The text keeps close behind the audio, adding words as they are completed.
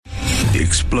The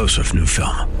explosive new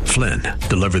film, Flynn,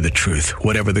 deliver the truth,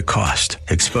 whatever the cost,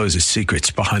 exposes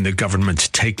secrets behind the government's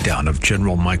takedown of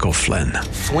General Michael Flynn.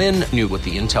 Flynn knew what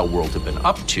the intel world had been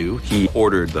up to. He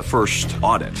ordered the first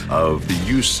audit of the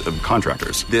use of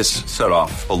contractors. This set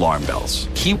off alarm bells.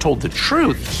 He told the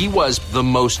truth. He was the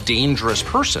most dangerous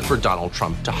person for Donald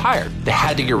Trump to hire. They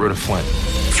had to get rid of Flynn.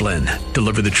 Flynn,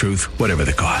 deliver the truth, whatever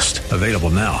the cost. Available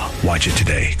now. Watch it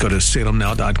today. Go to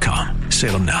salemnow.com.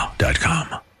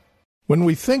 salemnow.com. When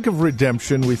we think of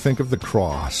redemption, we think of the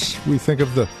cross. We think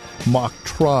of the mock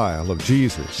trial of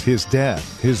Jesus, his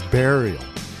death, his burial.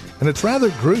 And it's rather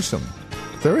gruesome.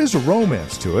 But there is a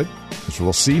romance to it, which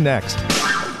we'll see next.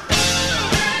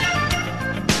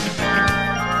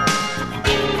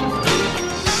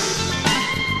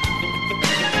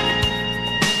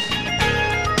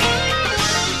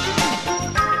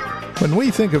 When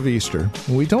we think of Easter,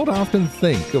 we don't often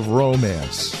think of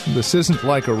romance. This isn't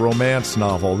like a romance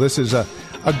novel. This is a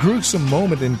gruesome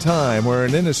moment in time where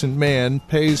an innocent man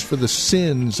pays for the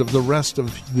sins of the rest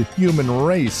of the human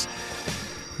race.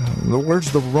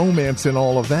 Where's the romance in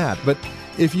all of that? But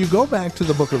if you go back to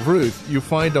the book of Ruth, you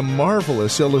find a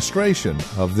marvelous illustration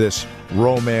of this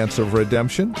romance of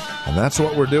redemption. And that's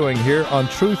what we're doing here on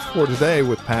Truth for Today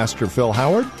with Pastor Phil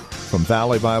Howard from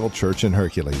Valley Bible Church in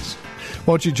Hercules.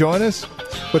 Won't you join us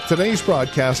with today's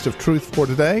broadcast of Truth for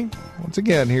Today? Once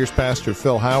again, here's Pastor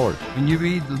Phil Howard. When you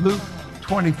read Luke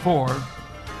 24,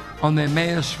 on the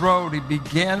Emmaus Road, he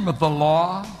began with the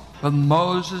law, with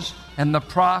Moses and the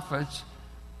prophets,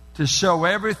 to show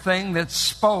everything that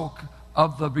spoke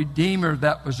of the Redeemer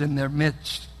that was in their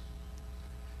midst.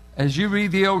 As you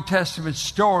read the Old Testament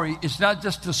story, it's not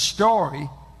just a story,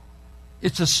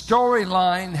 it's a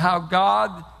storyline how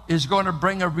God is going to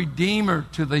bring a Redeemer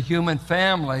to the human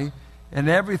family, and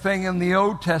everything in the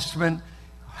Old Testament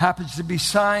happens to be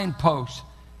signposts.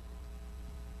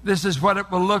 This is what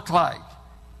it will look like.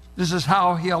 This is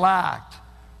how he'll act.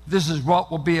 This is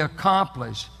what will be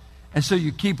accomplished. And so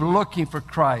you keep looking for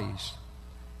Christ.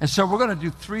 And so we're going to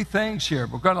do three things here.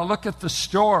 We're going to look at the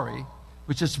story,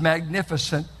 which is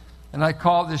magnificent, and I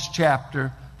call this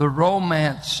chapter The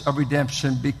Romance of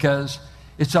Redemption, because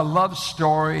it's a love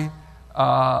story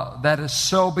that is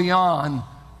so beyond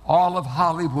all of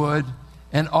Hollywood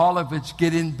and all of its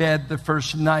get in bed the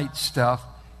first night stuff.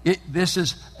 This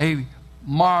is a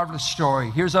marvelous story.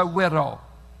 Here's a widow,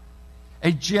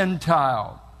 a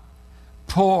Gentile,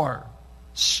 poor,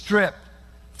 stripped,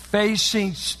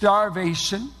 facing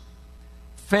starvation,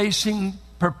 facing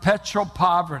perpetual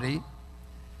poverty,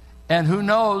 and who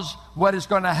knows what is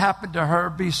going to happen to her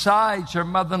besides her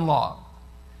mother-in-law.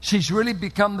 She's really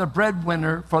become the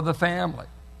breadwinner for the family.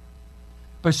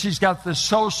 But she's got the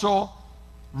social,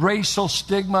 racial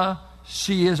stigma.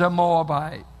 She is a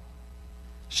Moabite.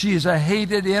 She is a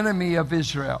hated enemy of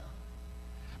Israel.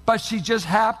 But she just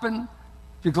happened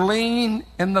to glean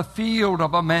in the field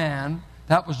of a man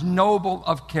that was noble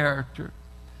of character.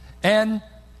 And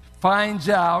finds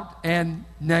out, and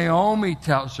Naomi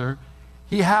tells her,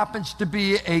 he happens to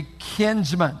be a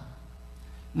kinsman.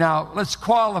 Now, let's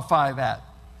qualify that.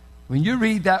 When you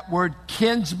read that word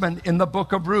kinsman in the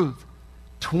book of Ruth,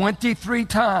 23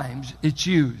 times it's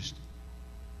used.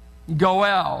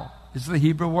 Goel is the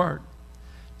Hebrew word.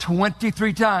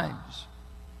 23 times.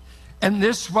 And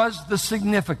this was the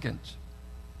significance.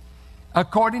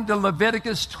 According to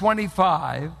Leviticus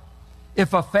 25,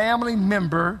 if a family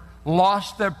member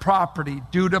lost their property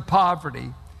due to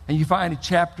poverty, and you find in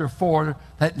chapter 4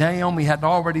 that Naomi had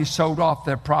already sold off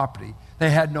their property. They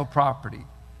had no property.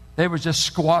 They were just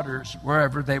squatters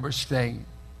wherever they were staying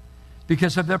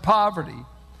because of their poverty.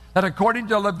 That according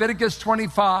to Leviticus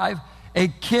 25, a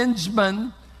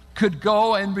kinsman could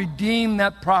go and redeem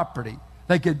that property.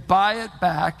 They could buy it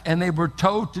back, and they were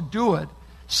told to do it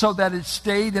so that it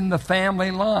stayed in the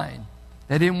family line.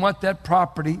 They didn't want that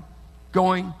property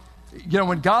going. You know,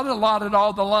 when God allotted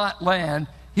all the land,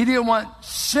 he didn't want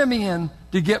Simeon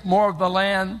to get more of the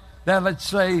land than, let's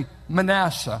say,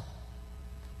 Manasseh.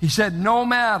 He said, no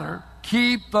matter,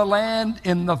 keep the land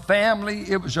in the family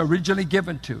it was originally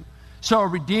given to. So a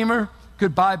redeemer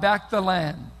could buy back the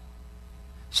land.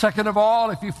 Second of all,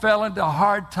 if you fell into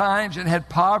hard times and had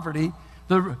poverty,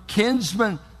 the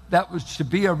kinsman that was to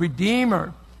be a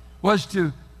redeemer was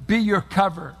to be your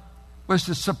cover, was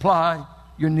to supply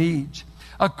your needs.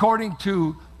 According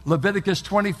to Leviticus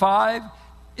 25,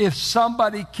 if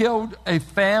somebody killed a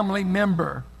family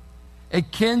member, a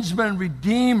kinsman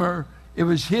redeemer, it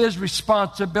was his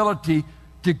responsibility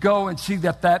to go and see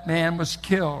that that man was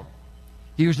killed.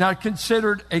 He was not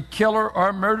considered a killer or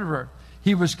a murderer.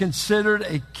 He was considered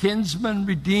a kinsman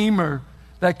redeemer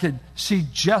that could see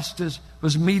justice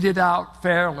was meted out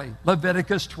fairly.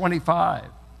 Leviticus 25.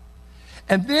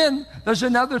 And then there's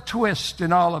another twist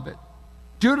in all of it.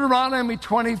 Deuteronomy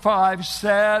 25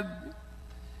 said,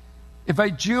 if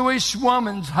a Jewish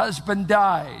woman's husband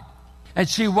died, and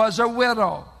she was a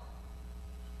widow,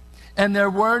 and there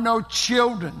were no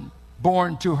children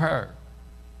born to her,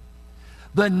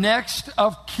 the next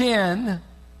of kin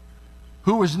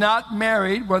who was not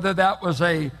married, whether that was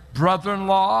a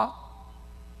brother-in-law,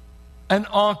 an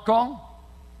uncle,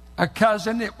 a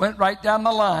cousin, it went right down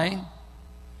the line,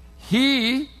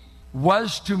 he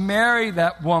was to marry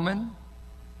that woman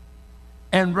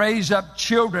and raise up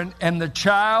children, and the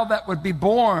child that would be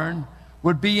born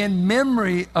would be in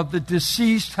memory of the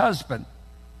deceased husband,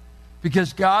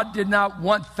 because God did not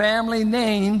want family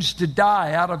names to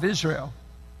die out of Israel.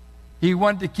 He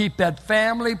wanted to keep that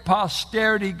family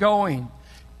posterity going.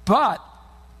 But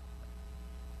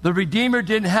the Redeemer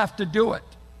didn't have to do it.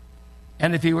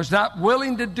 And if he was not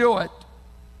willing to do it,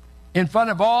 in front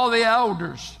of all the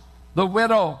elders, the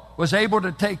widow was able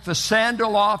to take the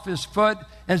sandal off his foot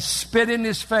and spit in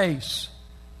his face,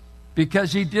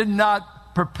 because he did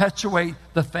not perpetuate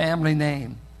the family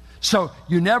name. So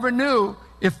you never knew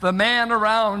if the man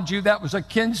around you that was a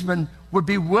kinsman would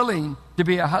be willing to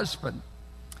be a husband.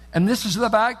 And this is the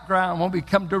background when we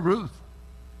come to Ruth.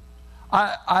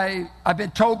 I've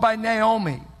been told by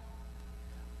Naomi,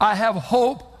 I have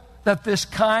hope that this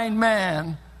kind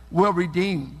man will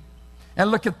redeem.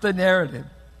 And look at the narrative.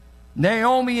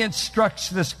 Naomi instructs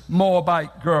this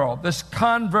Moabite girl, this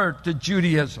convert to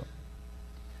Judaism.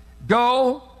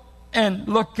 Go and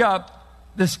look up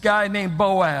this guy named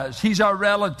Boaz. He's our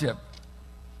relative.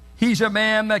 He's a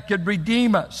man that could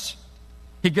redeem us.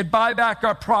 He could buy back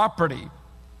our property.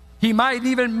 He might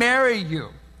even marry you.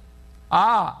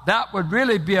 That would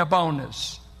really be a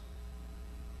bonus.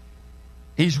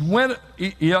 He'll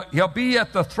be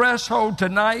at the threshold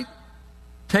tonight,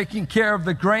 taking care of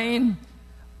the grain.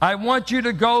 I want you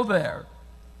to go there.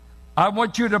 I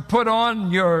want you to put on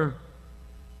your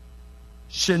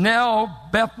Chanel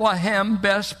Bethlehem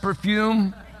best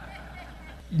perfume.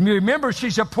 Remember,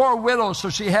 she's a poor widow, so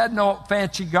she had no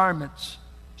fancy garments.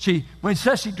 When it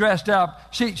says she dressed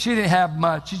up, she didn't have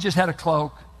much. She just had a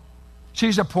cloak.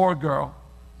 She's a poor girl.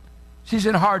 She's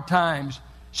in hard times.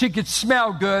 She could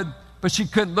smell good, but she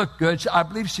couldn't look good. I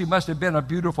believe she must have been a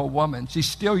beautiful woman. She's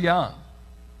still young.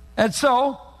 And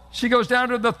so she goes down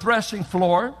to the threshing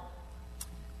floor,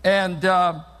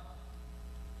 and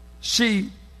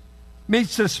she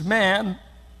meets this man,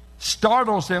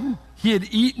 startles him. He had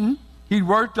eaten. He'd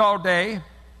worked all day,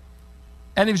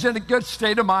 and he was in a good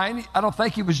state of mind. I don't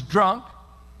think he was drunk,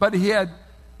 but he had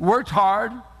worked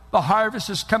hard. The harvest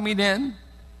is coming in.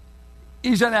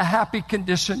 He's in a happy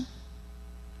condition.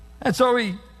 And so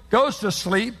he goes to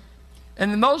sleep.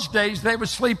 And in those days, they would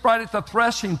sleep right at the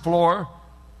threshing floor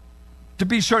to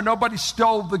be sure nobody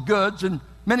stole the goods. And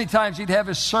many times he'd have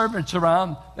his servants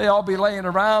around. They'd all be laying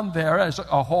around there as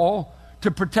a whole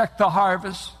to protect the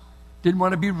harvest. Didn't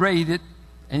want to be raided.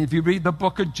 And if you read the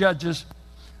book of Judges,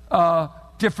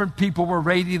 different people were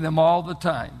raiding them all the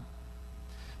time.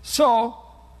 So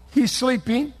he's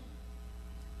sleeping,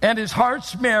 and his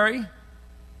heart's merry,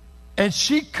 and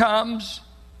she comes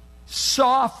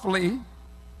softly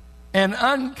and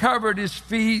uncovered his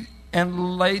feet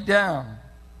and lay down.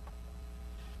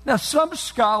 Now, some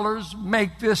scholars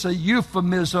make this a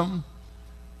euphemism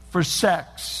for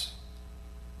sex,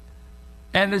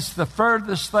 and it's the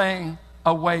furthest thing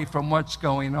away from what's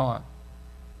going on.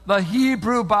 The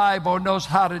Hebrew Bible knows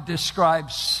how to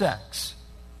describe sex.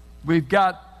 We've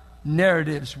got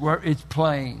narratives where it's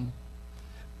plain.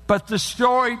 But the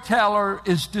storyteller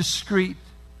is discreet,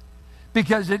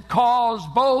 because it calls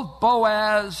both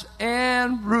Boaz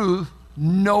and Ruth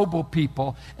noble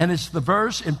people. And it's the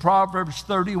verse in Proverbs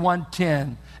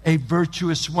 31:10, a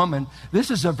virtuous woman. This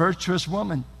is a virtuous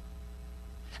woman.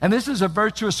 And this is a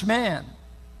virtuous man.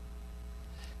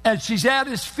 And she's at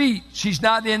his feet. She's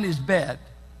not in his bed.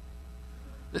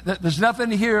 There's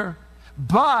nothing here.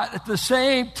 But at the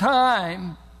same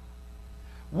time,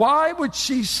 why would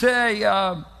she say,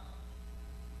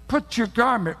 put your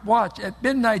garment, watch. At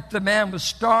midnight the man was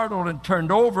startled and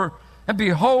turned over, and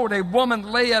behold, a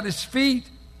woman lay at his feet.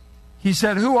 He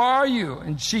said, who are you?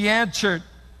 And she answered,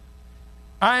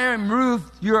 I am Ruth,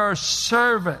 your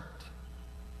servant.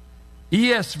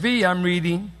 ESV, I'm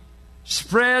reading.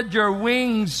 Spread your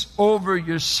wings over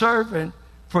your servant,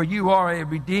 for you are a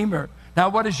redeemer. Now,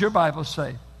 what does your Bible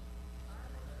say?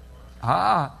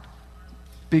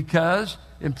 Because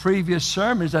in previous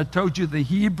sermons, I told you the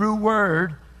Hebrew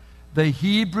word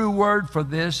for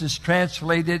this is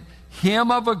translated hem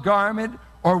of a garment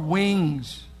or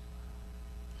wings.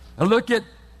 And look at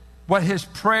what his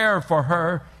prayer for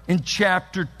her in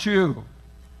chapter 2.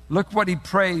 Look what he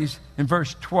prays in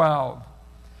verse 12.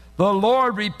 The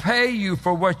Lord repay you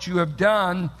for what you have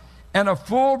done, and a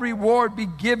full reward be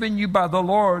given you by the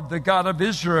Lord, the God of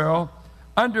Israel,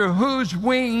 under whose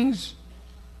wings,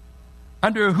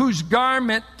 under whose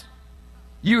garment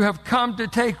you have come to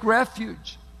take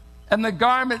refuge. And the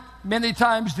garment, many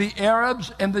times the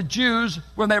Arabs and the Jews,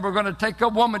 when they were going to take a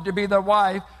woman to be their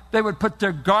wife, they would put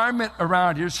their garment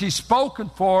around her. She's spoken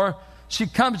for. She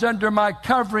comes under my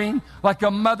covering like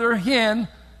a mother hen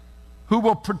who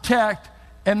will protect.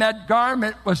 And that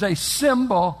garment was a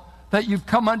symbol that you've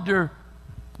come under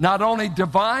not only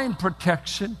divine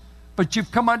protection, but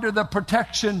you've come under the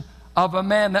protection of a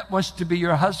man that wants to be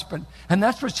your husband. And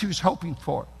that's what she was hoping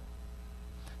for.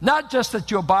 Not just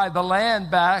that you'll buy the land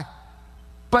back,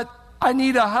 but I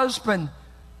need a husband.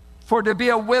 For to be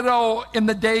a widow in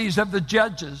the days of the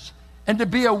judges and to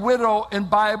be a widow in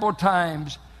Bible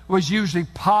times was usually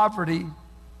poverty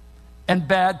and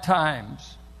bad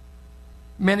times.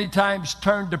 Many times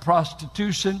turned to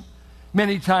prostitution.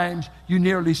 Many times you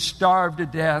nearly starved to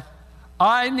death.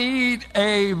 I need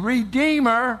a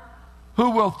redeemer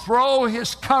who will throw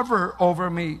his cover over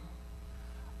me.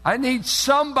 I need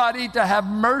somebody to have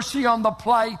mercy on the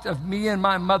plight of me and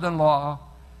my mother-in-law.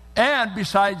 And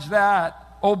besides that,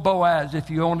 oh Boaz, if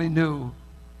you only knew,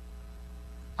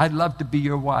 I'd love to be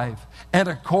your wife. And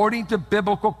according to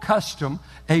biblical custom,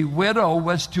 a widow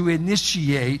was to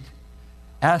initiate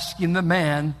asking the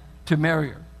man to marry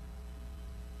her.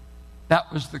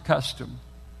 That was the custom.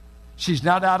 She's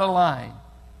not out of line.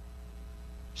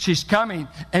 She's coming,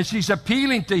 and she's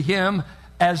appealing to him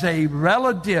as a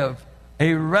relative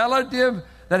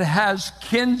that has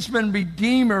kinsman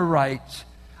redeemer rights.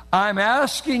 I'm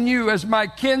asking you as my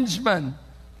kinsman,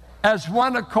 as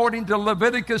one according to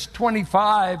Leviticus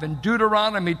 25 and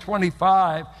Deuteronomy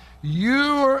 25, you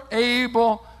are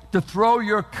able to throw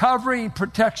your covering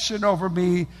protection over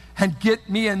me and get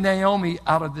me and Naomi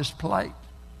out of this plight.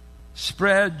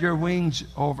 Spread your wings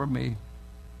over me.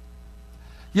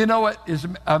 You know what is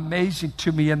amazing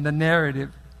to me in the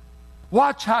narrative?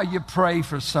 Watch how you pray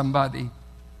for somebody.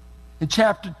 In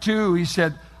chapter 2, he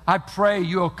said, I pray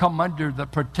you'll come under the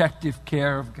protective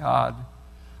care of God.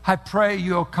 I pray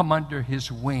you'll come under his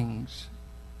wings.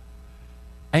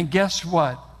 And guess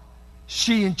what?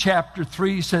 She in chapter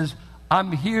 3 says,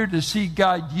 I'm here to see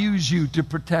God use you to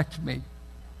protect me.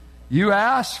 You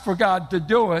ask for God to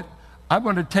do it. I'm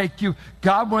going to take you.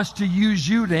 God wants to use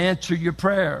you to answer your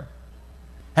prayer.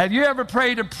 Have you ever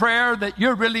prayed a prayer that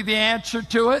you're really the answer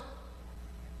to it?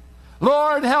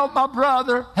 Lord, help my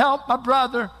brother, help my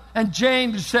brother. And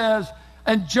James says,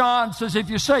 and John says, if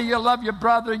you say you love your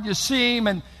brother and you see him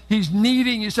and he's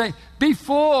needing, you say, be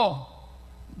full,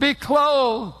 be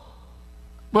clothed.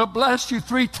 We'll bless you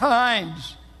 3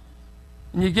 times.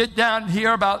 And you get down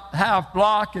here about half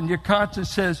block and your conscience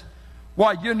says,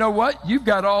 why, you know what? You've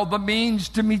got all the means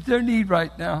to meet their need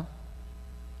right now.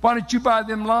 Why don't you buy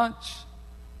them lunch?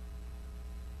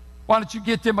 Why don't you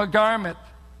get them a garment?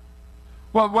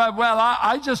 Well,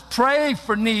 I just pray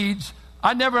for needs.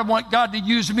 I never want God to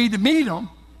use me to meet them.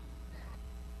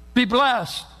 Be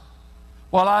blessed.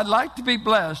 Well, I'd like to be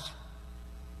blessed.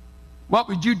 What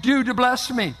would you do to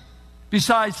bless me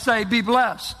besides say, be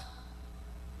blessed?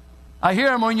 I hear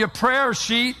them on your prayer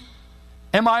sheet.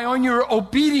 Am I on your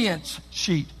obedience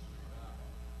sheet?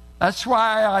 That's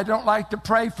why I don't like to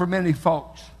pray for many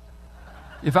folks.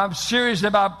 If I'm serious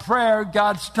about prayer,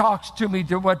 God talks to me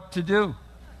to what to do.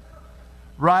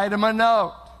 Write them a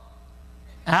note.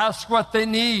 Ask what they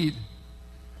need.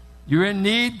 You're in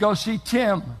need, go see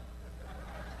Tim.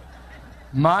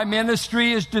 My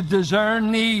ministry is to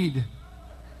discern need.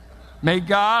 May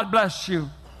God bless you.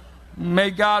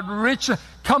 May God richly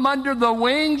come under the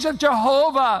wings of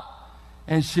Jehovah.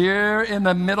 And here in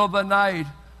the middle of the night,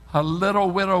 a little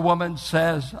widow woman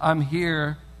says, I'm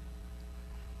here.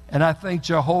 And I think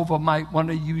Jehovah might want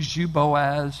to use you,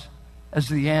 Boaz, as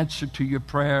the answer to your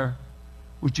prayer.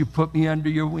 Would you put me under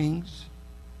your wings?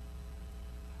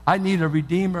 I need a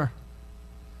redeemer.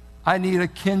 I need a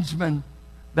kinsman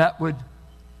that would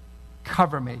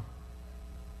cover me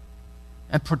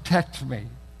and protect me.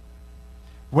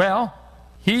 Well,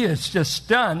 he is just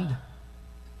stunned.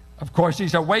 Of course,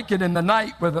 he's awakened in the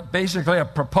night with basically a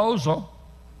proposal.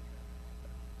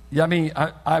 I mean,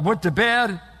 I went to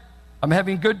bed. I'm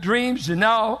having good dreams, and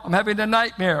now I'm having a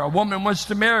nightmare. A woman wants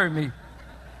to marry me.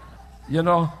 You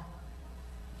know,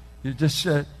 you just,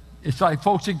 it's like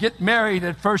folks that get married.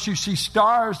 At first you see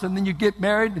stars, and then you get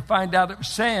married and find out it was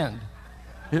sand.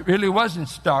 It really wasn't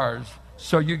stars.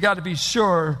 So you got to be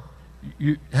sure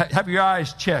you have your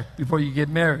eyes checked before you get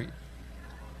married.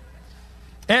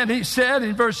 And he said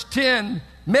in verse 10,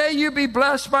 may you be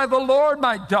blessed by the Lord,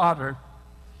 my daughter.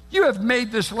 You have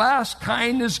made this last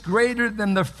kindness greater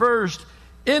than the first,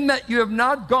 in that you have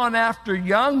not gone after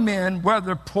young men,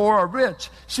 whether poor or rich.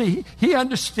 See, he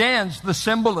understands the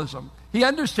symbolism. He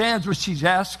understands what she's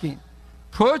asking.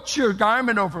 Put your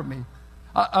garment over me.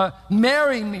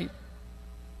 Marry me.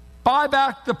 Buy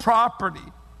back the property.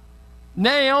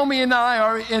 Naomi and I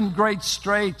are in great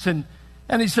straits. And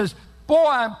he says, boy,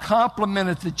 I'm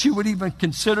complimented that you would even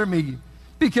consider me.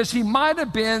 Because he might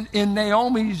have been in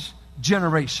Naomi's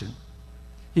generation.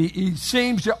 He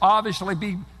seems to obviously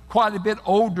be quite a bit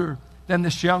older than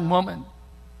this young woman.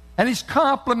 And he's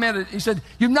complimented. He said,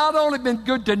 you've not only been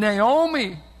good to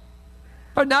Naomi,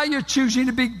 but now you're choosing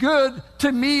to be good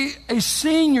to me, a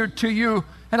senior to you.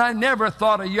 And I never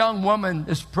thought a young woman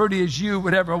as pretty as you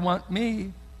would ever want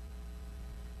me.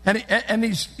 And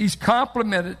he's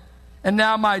complimented. And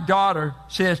now my daughter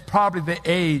says probably the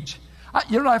age.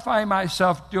 You know what I find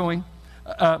myself doing?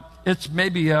 It's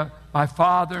maybe my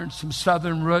father and some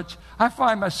southern roots. I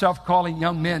find myself calling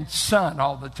young men son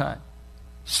all the time.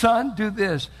 Son, do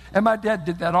this. And my dad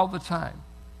did that all the time.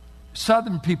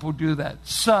 Southern people do that.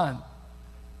 Son.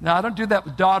 Now, I don't do that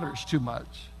with daughters too much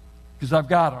because I've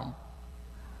got them.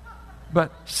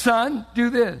 But son, do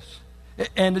this.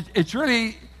 And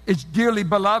it's dearly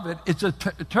beloved. It's a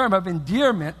term of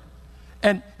endearment.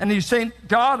 And he's saying,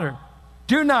 daughter,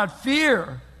 do not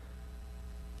fear.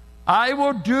 I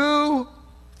will do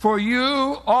for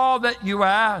you all that you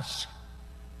ask.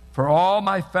 For all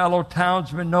my fellow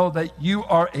townsmen know that you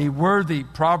are a worthy,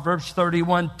 Proverbs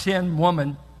 31:10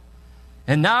 woman.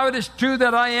 And now it is true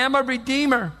that I am a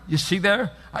redeemer. You see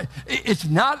there? It's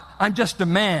not, I'm just a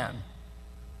man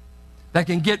that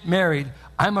can get married.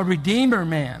 I'm a redeemer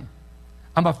man.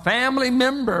 I'm a family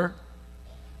member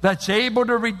that's able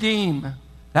to redeem.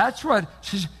 That's what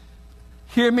she's,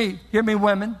 hear me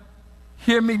women,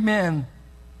 hear me men.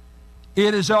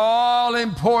 It is all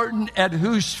important at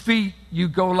whose feet you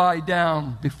go lie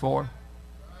down before.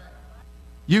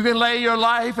 You can lay your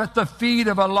life at the feet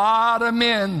of a lot of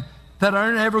men that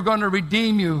aren't ever going to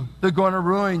redeem you. They're going to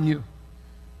ruin you.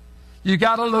 You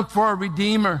got to look for a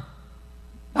redeemer,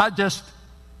 not just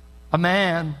a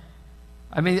man.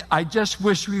 I mean, I just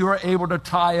wish we were able to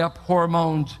tie up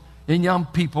hormones in young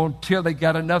people until they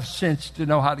got enough sense to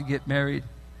know how to get married.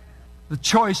 The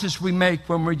choices we make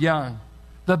when we're young,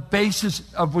 the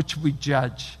basis of which we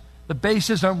judge, the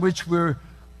basis on which we're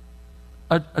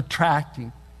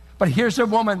attracting. But here's a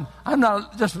woman, I'm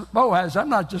not just Boaz, I'm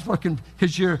not just looking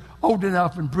because you're old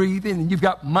enough and breathing and you've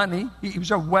got money. He was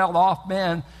a well-off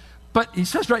man. But he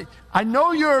says, right, I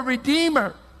know you're a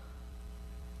redeemer.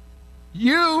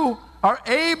 You are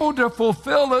able to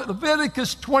fulfill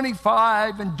Leviticus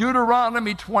 25 and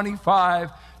Deuteronomy 25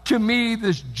 to me,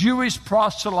 this Jewish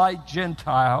proselyte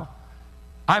Gentile.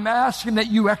 I'm asking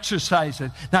that you exercise it.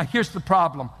 Now, here's the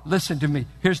problem. Listen to me.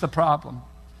 Here's the problem.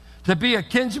 To be a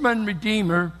kinsman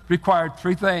redeemer required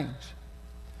three things.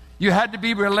 You had to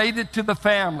be related to the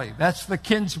family. That's the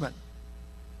kinsman.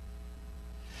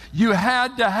 You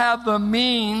had to have the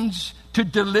means to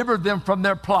deliver them from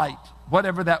their plight,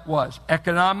 whatever that was.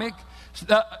 Economic.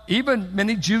 Even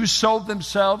many Jews sold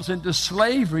themselves into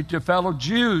slavery to fellow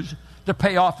Jews to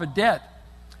pay off a debt.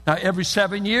 Now, every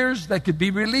 7 years, they could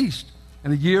be released. In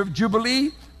the year of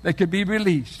Jubilee, they could be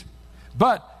released.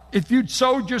 But if you'd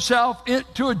sold yourself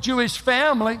into a Jewish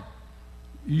family,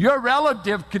 your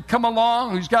relative could come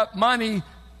along who's got money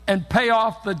and pay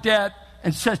off the debt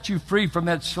and set you free from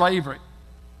that slavery.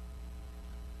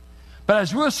 But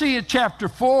as we'll see in chapter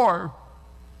 4,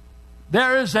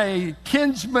 there is a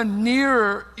kinsman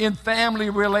nearer in family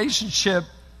relationship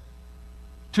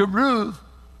to Ruth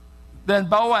than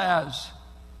Boaz.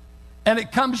 And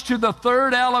it comes to the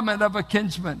third element of a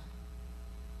kinsman.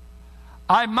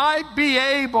 I might be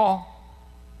able,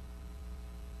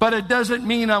 but it doesn't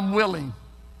mean I'm willing.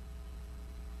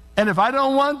 And if I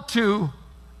don't want to,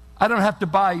 I don't have to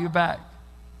buy you back.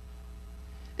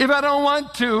 If I don't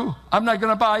want to, I'm not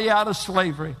going to buy you out of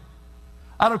slavery.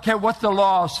 I don't care what the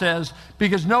law says,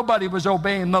 because nobody was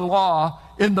obeying the law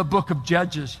in the book of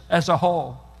Judges as a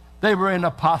whole. They were in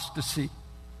apostasy.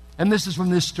 And this is when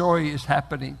this story is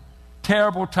happening.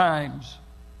 Terrible times.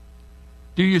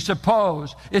 Do you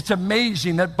suppose? It's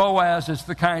amazing that Boaz is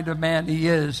the kind of man he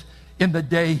is in the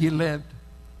day he lived.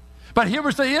 But here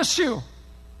was the issue.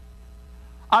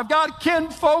 I've got kin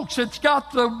folks that's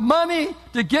got the money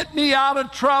to get me out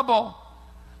of trouble.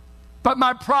 But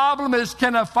my problem is,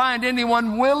 can I find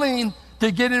anyone willing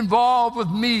to get involved with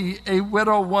me, a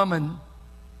widow woman?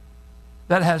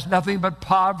 that has nothing but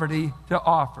poverty to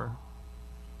offer.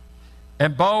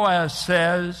 And Boaz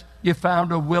says, you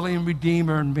found a willing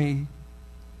redeemer in me.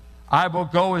 I will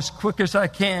go as quick as I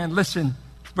can. Listen,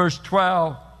 verse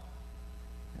 12.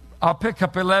 I'll pick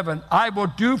up 11. I will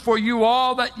do for you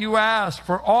all that you ask,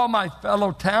 for all my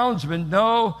fellow townsmen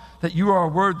know that you are a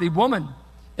worthy woman.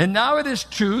 And now it is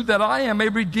true that I am a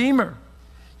redeemer.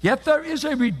 Yet there is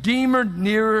a redeemer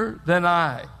nearer than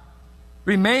I.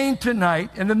 Remain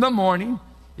tonight, and in the morning,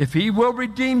 if he will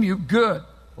redeem you, good,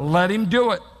 let him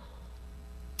do it.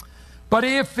 But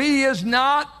if he is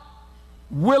not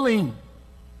willing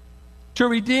to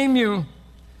redeem you,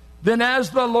 then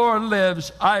as the Lord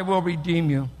lives, I will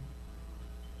redeem you.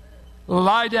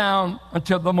 Lie down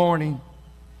until the morning.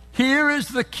 Here is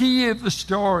the key of the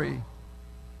story.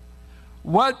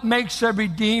 What makes a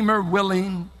redeemer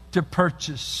willing to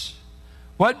purchase?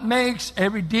 What makes a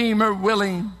redeemer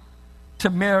willing to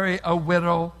marry a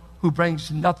widow who brings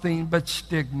nothing but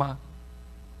stigma?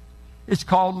 It's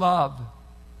called love.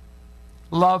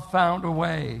 Love found a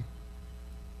way.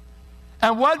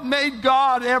 And what made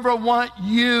God ever want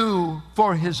you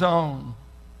for his own?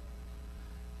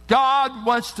 God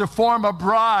wants to form a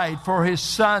bride for his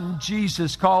son,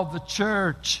 Jesus, called the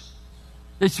church.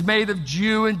 It's made of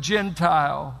Jew and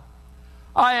Gentile.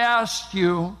 I asked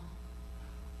you,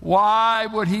 why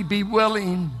would he be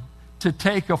willing to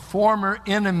take a former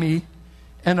enemy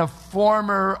and a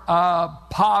former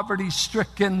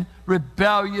poverty-stricken,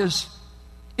 rebellious,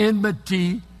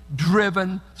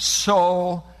 enmity-driven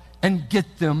soul and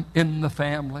get them in the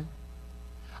family?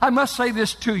 I must say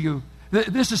this to you.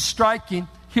 This is striking.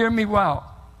 Hear me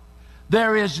well.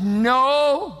 There is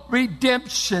no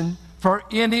redemption for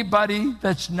anybody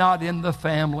that's not in the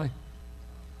family.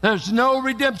 There's no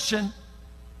redemption.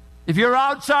 If you're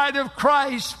outside of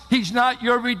Christ, he's not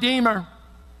your redeemer.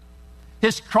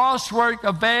 His cross work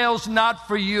avails not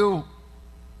for you.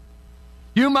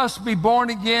 You must be born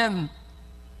again.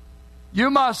 You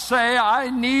must say, I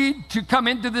need to come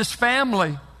into this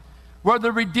family where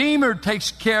the Redeemer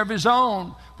takes care of his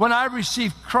own. When I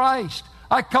receive Christ,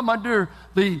 I come under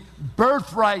the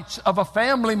birthrights of a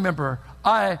family member.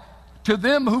 To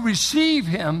them who receive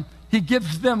him, he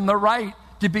gives them the right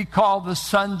to be called the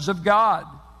sons of God.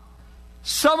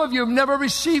 Some of you have never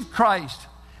received Christ,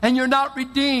 and you're not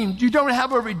redeemed. You don't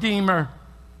have a redeemer.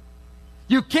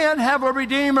 You can't have a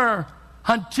redeemer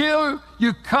until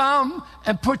you come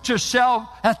and put yourself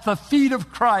at the feet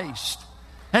of Christ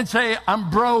and say, I'm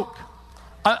broke.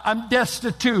 I'm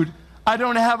destitute. I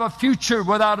don't have a future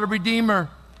without a redeemer.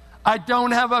 I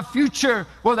don't have a future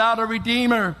without a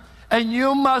redeemer. And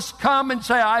you must come and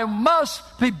say, I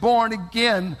must be born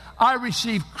again. I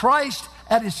receive Christ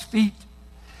at his feet.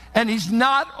 And he's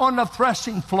not on the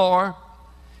threshing floor.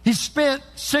 He spent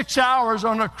 6 hours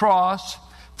on a cross,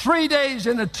 3 days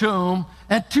in a tomb,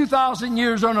 and 2,000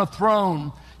 years on a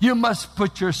throne. You must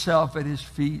put yourself at his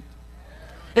feet.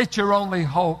 It's your only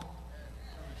hope.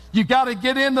 You got to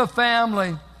get in the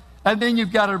family, and then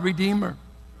you've got a redeemer.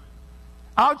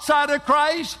 Outside of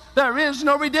Christ, there is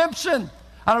no redemption.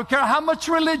 I don't care how much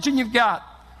religion you've got.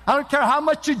 I don't care how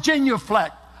much you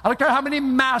genuflect. I don't care how many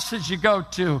masses you go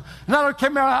to. And I don't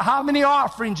care how many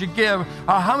offerings you give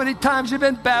or how many times you've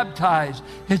been baptized.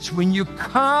 It's when you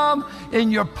come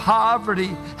in your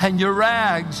poverty and your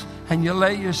rags and you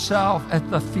lay yourself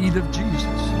at the feet of Jesus.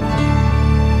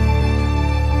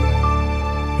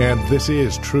 And this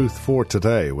is Truth for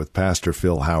Today with Pastor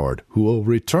Phil Howard, who will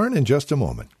return in just a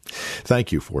moment.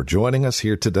 Thank you for joining us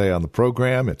here today on the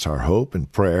program. It's our hope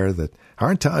and prayer that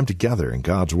our time together in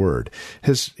God's Word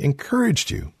has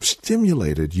encouraged you,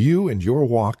 stimulated you in your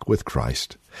walk with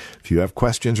Christ. If you have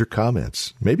questions or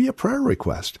comments, maybe a prayer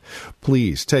request,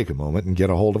 please take a moment and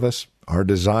get a hold of us. Our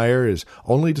desire is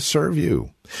only to serve you.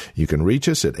 You can reach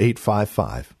us at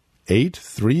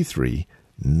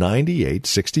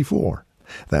 855-833-9864.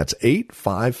 That's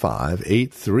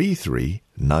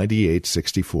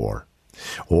 855-833-9864.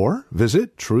 Or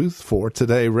visit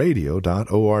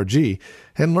truthfortodayradio.org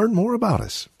and learn more about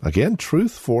us. Again,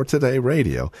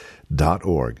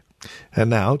 truthfortodayradio.org. And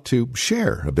now to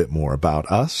share a bit more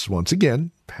about us, once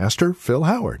again, Pastor Phil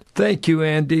Howard. Thank you,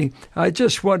 Andy. I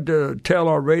just want to tell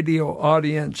our radio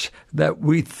audience that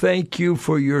we thank you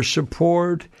for your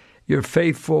support, your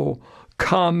faithful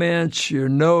comments, your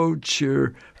notes,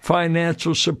 your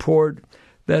financial support,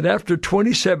 that after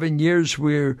 27 years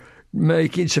we're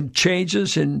making some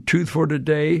changes in Truth for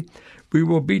Today. We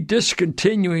will be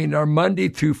discontinuing our Monday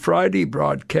through Friday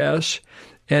broadcasts,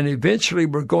 and eventually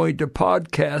we're going to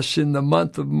podcasts in the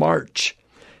month of March.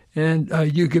 And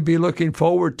you could be looking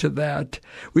forward to that.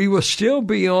 We will still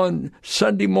be on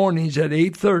Sunday mornings at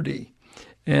 8:30.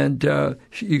 And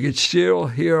you can still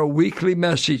hear a weekly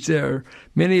message there.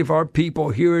 Many of our people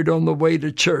hear it on the way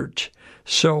to church.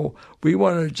 So we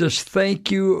want to just thank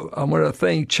you. I want to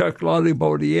thank Chuck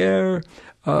Lottie-Baudier,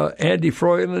 Andy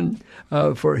Froyland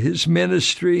for his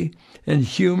ministry and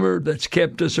humor that's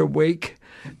kept us awake.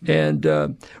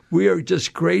 And we are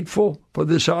just grateful for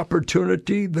this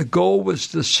opportunity. The goal was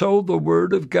to sow the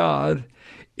Word of God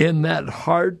in that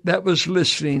heart that was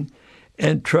listening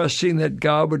and trusting that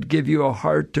God would give you a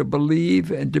heart to believe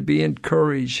and to be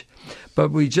encouraged. But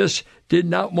we just did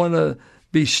not want to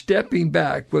be stepping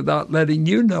back without letting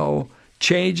you know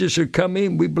changes are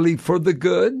coming. We believe for the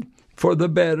good, for the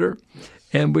better.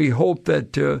 And we hope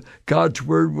that God's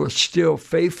Word will still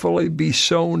faithfully be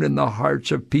sown in the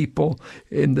hearts of people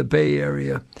in the Bay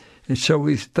Area. And so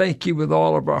we thank you with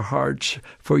all of our hearts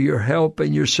for your help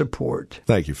and your support.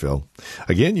 Thank you, Phil.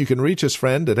 Again, you can reach us,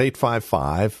 friend, at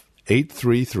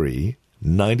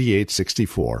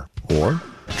 855-833-9864 or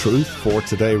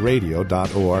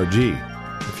truthfortodayradio.org.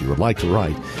 If you would like to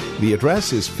write, the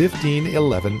address is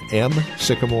 1511 M.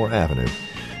 Sycamore Avenue,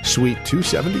 Suite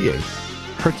 278,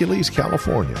 Hercules,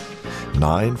 California.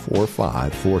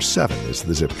 94547 is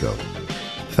the zip code.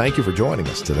 Thank you for joining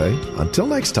us today. Until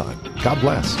next time, God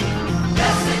bless.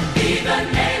 Blessed be the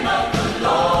name of the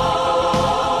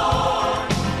Lord.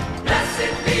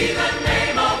 Blessed be the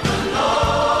name of the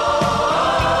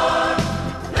Lord.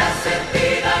 Blessed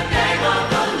be the name of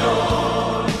the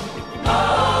Lord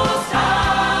Most High.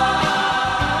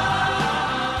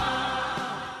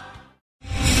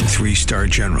 3-star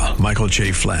General Michael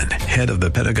J. Flynn, head of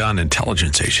the Pentagon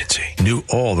Intelligence Agency, knew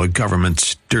all the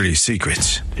government's dirty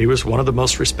secrets. He was one of the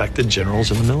most respected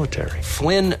generals in the military.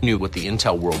 Flynn knew what the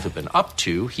intel world had been up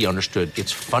to. He understood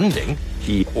its funding.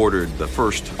 He ordered the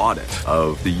first audit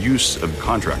of the use of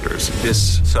contractors.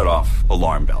 This set off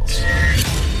alarm bells.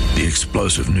 The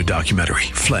explosive new documentary,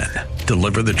 Flynn,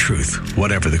 Deliver the Truth,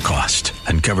 Whatever the Cost,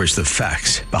 uncovers the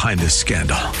facts behind this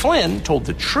scandal. Flynn told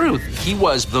the truth. He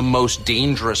was the most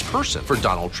dangerous person for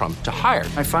Donald Trump to hire.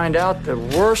 I find out the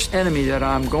worst enemy that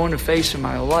I'm going to face in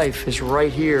my life is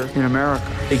right here in America.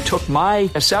 They took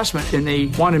my assessment and they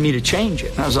wanted me to change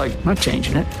it. And I was like, I'm not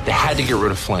changing it. They had to get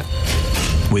rid of Flynn.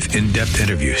 With in-depth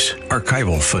interviews,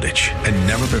 archival footage, and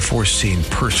never-before-seen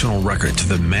personal records of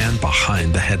the man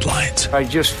behind the headlines. I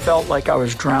just felt like I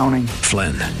was drowning.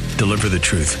 Flynn, Deliver the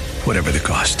Truth, Whatever the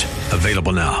Cost.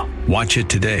 Available now. Watch it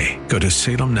today. Go to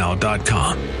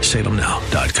salemnow.com.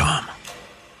 salemnow.com.